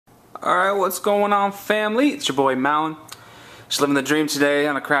Alright, what's going on, family? It's your boy Mallon. Just living the dream today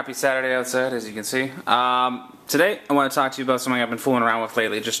on a crappy Saturday outside, as you can see. Today, I want to talk to you about something I've been fooling around with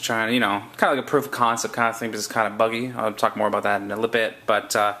lately, just trying to, kind of like a proof of concept kind of thing, because it's kind of buggy. I'll talk more about that in a little bit,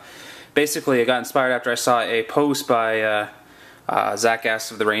 but basically I got inspired after I saw a post by Zach S.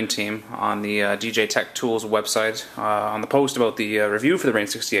 of the Rane team on the DJ Tech Tools website, on the post about the review for the Rane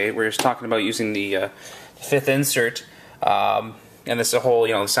 68, where he was talking about using the fifth insert, and this whole,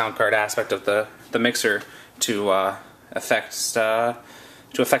 the sound card aspect of the mixer to affect the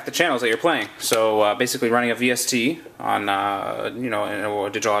channels that you're playing. So basically, running a VST on in a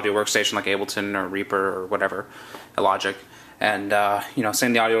digital audio workstation like Ableton or Reaper or whatever, a Logic, and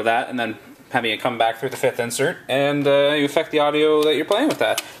sending the audio of that, and then having it come back through the fifth insert, and you affect the audio that you're playing with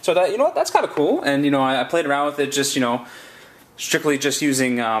that. So that that's kind of cool. And I played around with it, just strictly just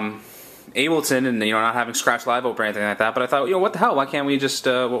using Ableton and not having Scratch Live open or anything like that. But I thought, what the hell? Why can't we just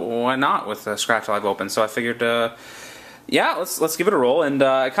why not with Scratch Live open? So I figured, yeah, let's give it a roll, and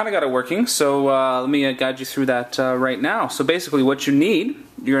I kind of got it working. So let me guide you through that right now. So basically, what you're going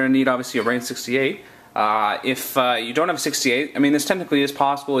to need obviously a Rane 68. If you don't have a 68, I mean, this technically is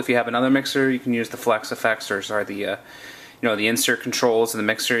possible. If you have another mixer, you can use the flex effects, or sorry, the the insert controls in the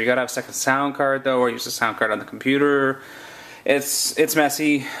mixer. You got to have a second sound card though, or use the sound card on the computer. It's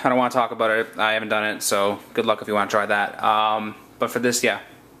messy. I don't want to talk about it. I haven't done it, so good luck if you want to try that. But for this,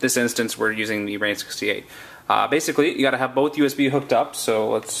 this instance, we're using the Rane 68. Basically, you got to have both USB hooked up. So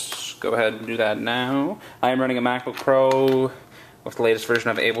let's go ahead and do that now. I am running a MacBook Pro with the latest version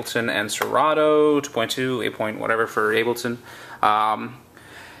of Ableton and Serato 2.2, 8 point whatever for Ableton.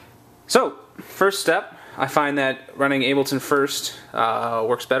 So first step, I find that running Ableton first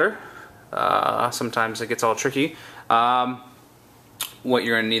works better. Sometimes it gets all tricky. What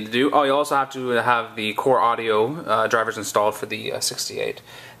you're going to need to do, you also have to have the core audio drivers installed for the 68,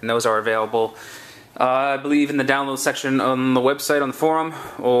 and those are available I believe in the download section on the website, on the forum,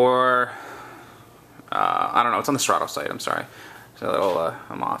 or I don't know, it's on the Serato site, I'm sorry. So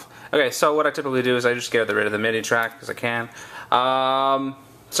I'm off. Okay, so what I typically do is I just get rid of the MIDI track because I can.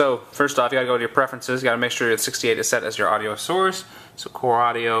 So first off, you gotta go to your preferences. You gotta make sure the 68 is set as your audio source. So core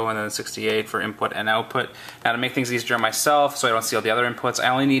audio, and then 68 for input and output. Now to make things easier on myself, so I don't see all the other inputs, I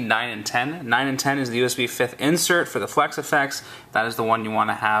only need 9 and 10. 9 and 10 is the USB 5th insert for the flex effects. That is the one you want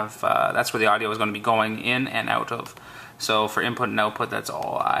to have. That's where the audio is going to be going in and out of. So for input and output, that's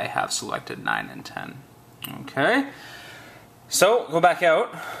all I have selected, 9 and 10. Okay. So go back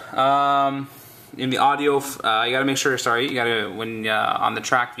out. In the audio, you got to make sure. Sorry, you got to when on the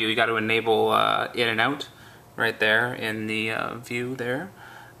track view, you got to enable in and out right there in the view there,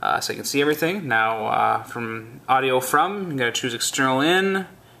 so you can see everything. Now from audio from, you got to choose external in, and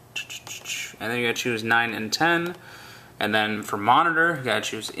then you got to choose 9 and 10, and then for monitor, you got to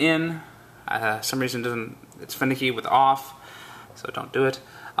choose in. Some reason it's finicky with off, so don't do it.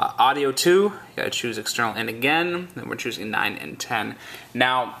 Audio 2, you got to choose external in again, and we're choosing 9 and 10.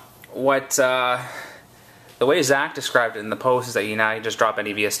 Now, what the way Zach described it in the post is that you just drop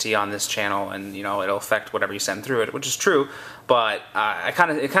any VST on this channel, and it'll affect whatever you send through it, which is true. But it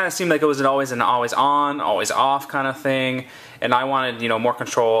kind of seemed like it was always an always on, always off kind of thing, and I wanted more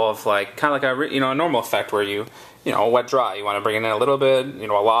control of kind of like a a normal effect where you wet dry. You want to bring it in a little bit,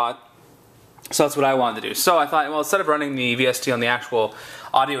 a lot. So that's what I wanted to do. So I thought, well, instead of running the VST on the actual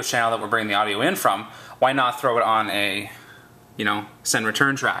audio channel that we're bringing the audio in from, why not throw it on a send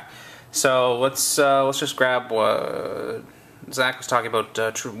return track? So let's just grab Zach was talking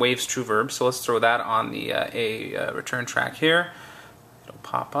about Waves True Verb. So let's throw that on the return track here. It'll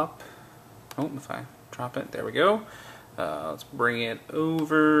pop up. Oh, if I drop it, there we go. Let's bring it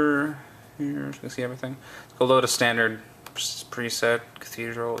over here. You can see everything. Let's go load a standard preset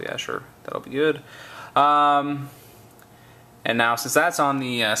cathedral. Yeah, sure, that'll be good. And now, since that's on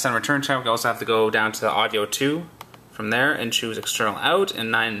the send return track, we also have to go down to the audio 2 from there and choose external out and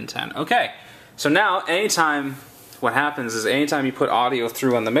 9 and 10. Okay, so now what happens is anytime you put audio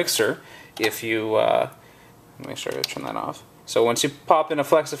through on the mixer, if you make sure I turn that off. So once you pop in a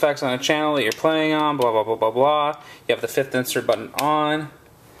flex effects on a channel that you're playing on, blah blah blah blah blah, you have the 5th insert button on,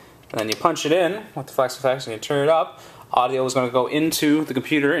 and then you punch it in with the flex effects and you turn it up. Audio is going to go into the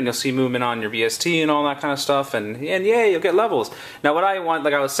computer, and you'll see movement on your VST and all that kind of stuff, and yeah, you'll get levels. Now what I want,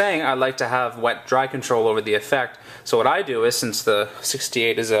 like I was saying, I'd like to have wet dry control over the effect. So what I do is, since the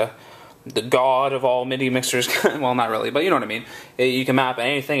 68 is the god of all MIDI mixers, well, not really, but you know what I mean. You can map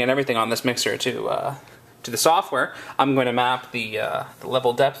anything and everything on this mixer to the software. I'm going to map the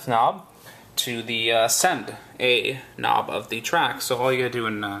level depth knob to the send a knob of the track. So all you gotta do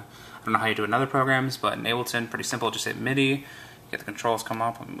in I don't know how you do in other programs, but in Ableton, pretty simple. Just hit MIDI, Get the controls come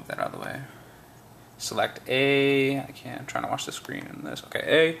up. Let me move that out of the way. Select A. I can't. I'm trying to watch the screen in this. Okay,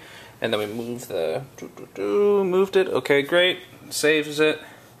 A. And then we move the. Moved it. Okay, great. Saves it.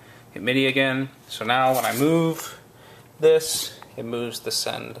 Hit MIDI again. So now when I move this, it moves the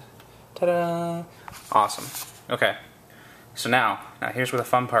send. Ta-da! Awesome. Okay. So now here's where the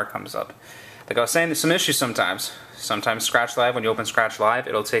fun part comes up. Like I was saying, there's some issues sometimes. Sometimes Scratch Live, when you open Scratch Live,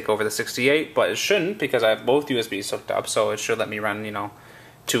 it'll take over the 68, but it shouldn't because I have both USBs hooked up, so it should let me run, you know,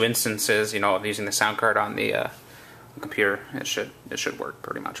 2 instances, you know, of using the sound card on the computer. It should work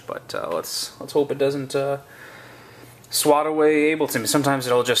pretty much, but let's hope it doesn't swat away Ableton. Sometimes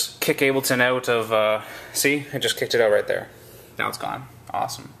it'll just kick Ableton out of. See, it just kicked it out right there. Now it's gone.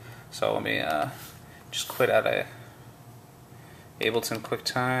 Awesome. So let me just quit out of Ableton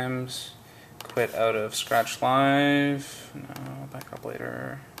QuickTimes. Quit out of Scratch Live. No, back up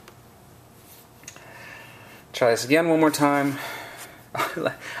later. Try this again one more time.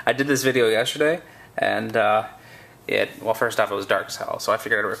 I did this video yesterday, and well, first off, it was dark as hell, so I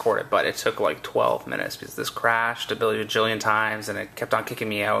figured I'd record it, but it took like 12 minutes because this crashed a bajillion times, and it kept on kicking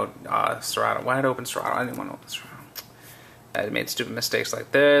me out. Serato. Why did I open Serato? I didn't want to open Serato. I made stupid mistakes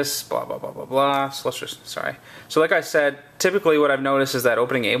like this, blah, blah, blah, blah, blah. So let's just, sorry. So like I said, typically what I've noticed is that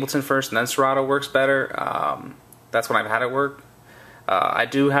opening Ableton first and then Serato works better. That's when I've had it work. I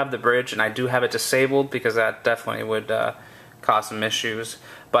do have the bridge and I do have it disabled because that definitely would cause some issues.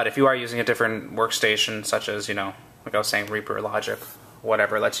 But if you are using a different workstation, such as, you know, like I was saying, Reaper, Logic,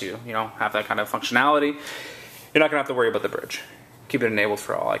 whatever lets you, you know, have that kind of functionality, you're not going to have to worry about the bridge. Keep it enabled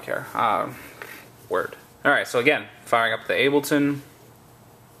for all I care. Word. Alright, so again, firing up the Ableton.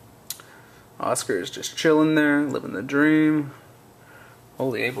 Oscar is just chilling there, living the dream.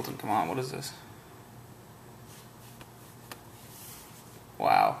 Holy Ableton, come on, what is this?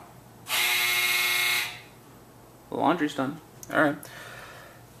 Wow. The laundry's done. Alright.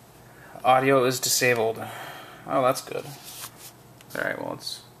 Audio is disabled. Oh, that's good. Alright, well,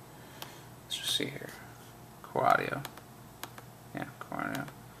 let's just see here. Core audio. Yeah, core audio.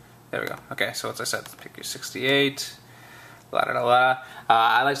 There we go. Okay, so as I said, pick your 68. La da da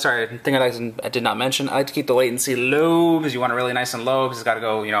la. Sorry, the thing I did not mention. I like to keep the latency low because you want it really nice and low because it's got to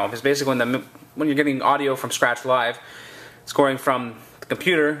go. You know, because basically when you're getting audio from Scratch Live, it's going from the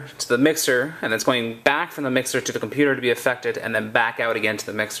computer to the mixer, and it's going back from the mixer to the computer to be affected, and then back out again to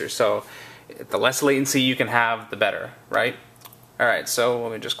the mixer. So the less latency you can have, the better, right? All right. So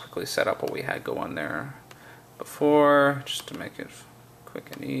let me just quickly set up what we had going there before, just to make it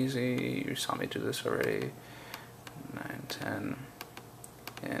quick and easy. You saw me do this already. 910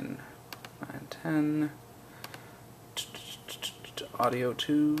 in 910. Audio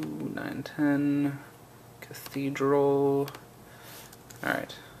 2, 910. Cathedral.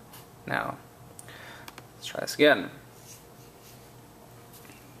 Alright. Now, let's try this again.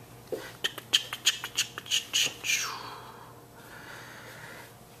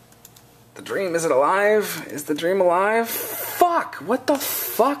 The dream, is it alive? Is the dream alive? Fuck! What the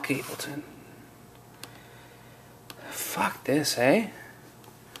fuck, Ableton? Fuck this, eh?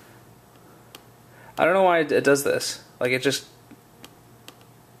 I don't know why it does this. Like, it just...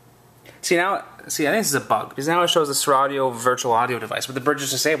 See, I think this is a bug, because now it shows the Serato virtual audio device, but the bridge is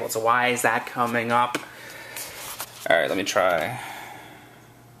disabled, so why is that coming up? Alright, let me try.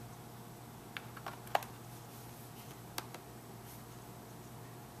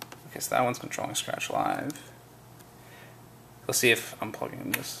 Okay, so that one's controlling Scratch Live. Let's see if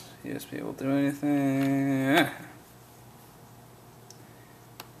unplugging this USB will do anything.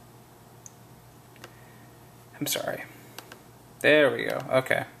 I'm sorry. There we go.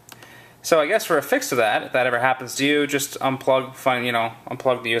 Okay. So I guess for a fix to that, if that ever happens to you, just unplug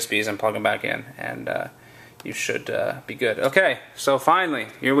the USBs and plug them back in, and you should be good. Okay, so finally,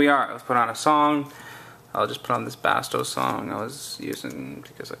 here we are. Let's put on a song. I'll just put on this Basto song I was using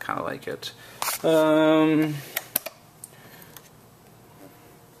because I kind of like it.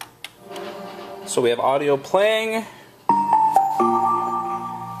 So we have audio playing.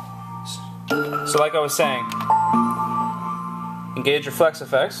 So like I was saying, engage your flex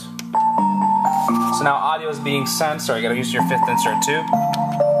effects. So now audio is being sent. Sorry, you gotta use your 5th insert too.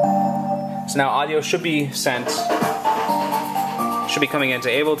 So now audio should be sent, should be coming into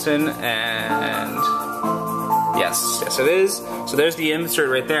Ableton, and yes it is. So there's the insert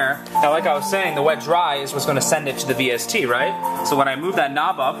right there. Now like I was saying, the wet dry is what's gonna send it to the VST, right? So when I move that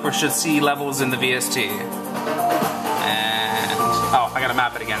knob up, we should see levels in the VST. And, oh, I gotta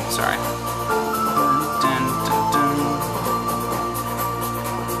map it again, sorry.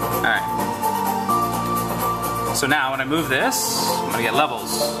 Alright. So now when I move this, I'm gonna get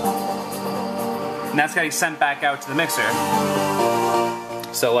levels. And that's getting sent back out to the mixer.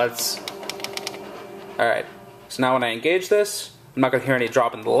 So let's... Alright, so now when I engage this, I'm not going to hear any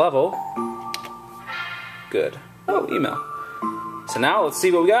drop in the level. Good. Oh, email. So now let's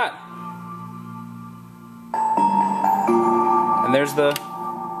see what we got. And there's that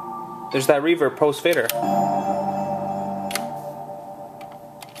reverb post fader.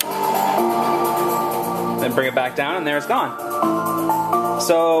 Then bring it back down and there it's gone.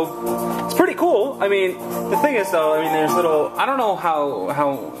 So it's pretty cool. I mean, the thing is though, I mean, there's little, I don't know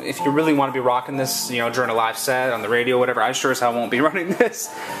how if you really want to be rocking this, you know, during a live set on the radio, whatever, I sure as hell won't be running this.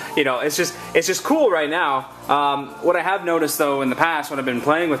 You know, it's just cool right now. What I have noticed though in the past when I've been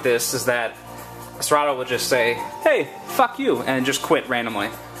playing with this is that Serato will just say, hey, fuck you, and just quit randomly.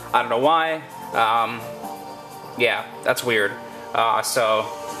 I don't know why. Yeah, that's weird. So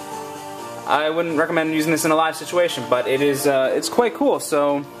I wouldn't recommend using this in a live situation, but it is it's quite cool.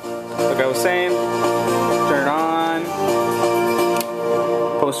 So like I was saying, turn it on,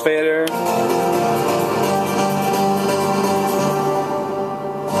 post fader.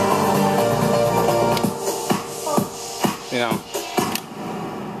 You know.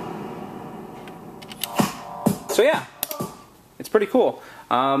 So yeah, it's pretty cool.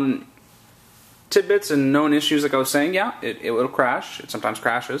 Tidbits and known issues, like I was saying, yeah, it will crash. It sometimes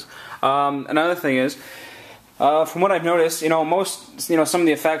crashes. Another thing is, from what I've noticed, you know, some of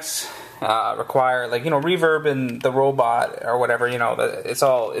the effects require, like, you know, reverb in the robot or whatever. You know,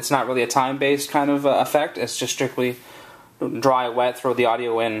 it's not really a time-based kind of effect. It's just strictly dry, wet, throw the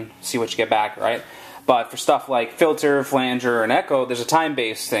audio in, see what you get back, right? But for stuff like filter, flanger, and echo, there's a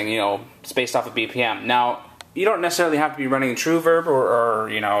time-based thing. You know, it's based off of BPM. Now, you don't necessarily have to be running TrueVerb or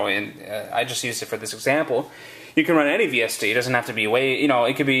you know, I just used it for this example. You can run any VST. It doesn't have to be you know,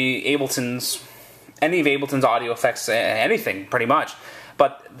 it could be Ableton's, any of Ableton's audio effects, anything pretty much.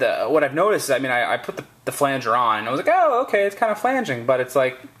 But what I've noticed is, I mean, I put the flanger on, and I was like, oh, okay, it's kind of flanging, but it's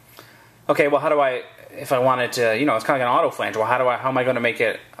like, okay, well, how do I, if I wanted to, you know, it's kind of like an auto flange. Well, how am I going to make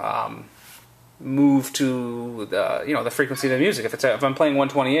it move to the, you know, the frequency of the music? If I'm playing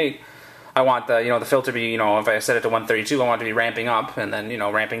 128. I want the, you know, the filter to be, you know, if I set it to 132, I want it to be ramping up and then, you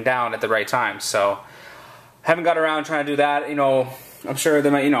know, ramping down at the right time. So, haven't got around trying to do that. You know, I'm sure there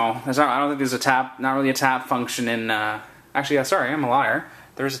might, you know, I don't think there's not really a tap function in, actually, yeah, sorry, I'm a liar.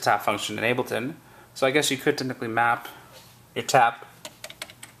 There is a tap function in Ableton. So I guess you could technically map your tap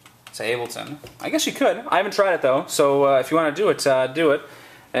to Ableton. I guess you could. I haven't tried it though. So if you want to do it, do it.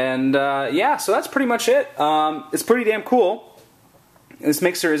 And yeah, so that's pretty much it. It's pretty damn cool. This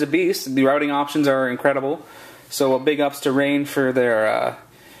mixer is a beast. The routing options are incredible. So big ups to Rane for their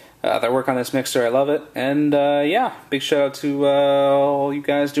work on this mixer. I love it. And yeah, big shout out to all you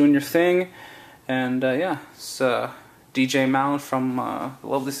guys doing your thing. And yeah, it's DJ Mallon from the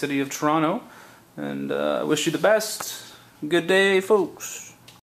lovely city of Toronto. And I wish you the best. Good day, folks.